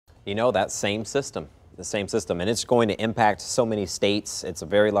You know, that same system, the same system, and it's going to impact so many states. It's a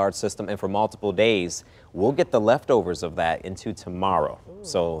very large system, and for multiple days, we'll get the leftovers of that into tomorrow. Ooh.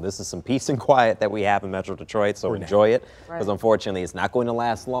 So this is some peace and quiet that we have in Metro Detroit, so enjoy it, because unfortunately it's not going to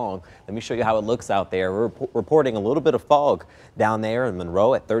last long. Let me show you how it looks out there. We're reporting a little bit of fog down there in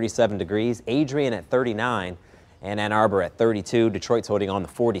Monroe at 37 degrees, Adrian at 39, and Ann Arbor at 32. Detroit's holding on to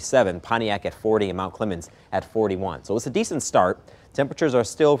 47, Pontiac at 40, and Mount Clemens at 41. So it's a decent start. Temperatures are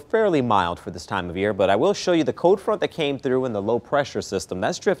still fairly mild for this time of year, but I will show you the cold front that came through in the low pressure system.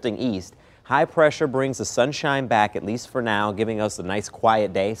 That's drifting east. High pressure brings the sunshine back, at least for now, giving us a nice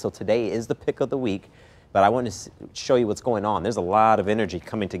quiet day. So today is the pick of the week, but I want to show you what's going on. There's a lot of energy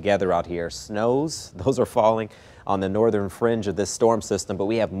coming together out here. Snows, those are falling on the northern fringe of this storm system, but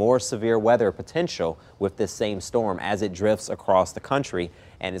we have more severe weather potential with this same storm as it drifts across the country,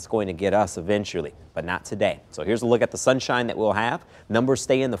 and it's going to get us eventually, but not today. So here's a look at the sunshine that we'll have. Numbers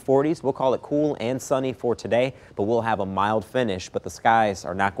stay in the 40s. We'll call it cool and sunny for today, but we'll have a mild finish, but the skies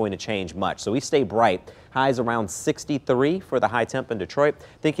are not going to change much. So we stay bright. Highs around 63 for the high temp in Detroit.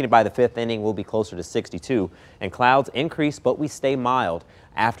 Thinking by the fifth inning, we'll be closer to 62. And clouds increase, but we stay mild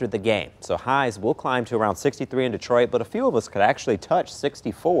after the game. So highs will climb to around 63 in Detroit, but a few of us could actually touch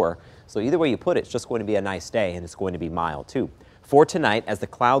 64. So either way you put it, it's just going to be a nice day, and it's going to be mild too. For tonight, as the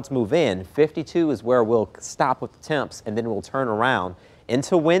clouds move in, 52 is where we'll stop with the temps, and then we'll turn around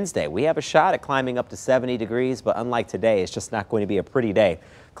into Wednesday. We have a shot at climbing up to 70 degrees, but unlike today, it's just not going to be a pretty day.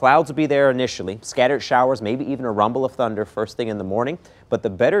 Clouds will be there initially, scattered showers, maybe even a rumble of thunder first thing in the morning, but the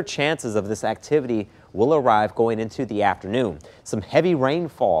better chances of this activity will arrive going into the afternoon. Some heavy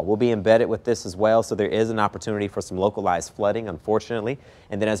rainfall will be embedded with this as well, so there is an opportunity for some localized flooding, unfortunately.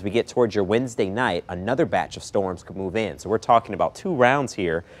 And then as we get towards your Wednesday night, another batch of storms could move in. So we're talking about 2 rounds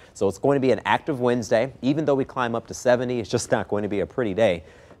here. So it's going to be an active Wednesday. Even though we climb up to 70, it's just not going to be a pretty day.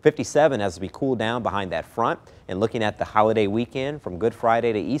 57 as we cool down behind that front. And looking at the holiday weekend from Good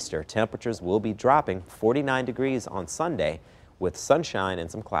Friday to Easter, temperatures will be dropping 49 degrees on Sunday with sunshine and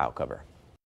some cloud cover.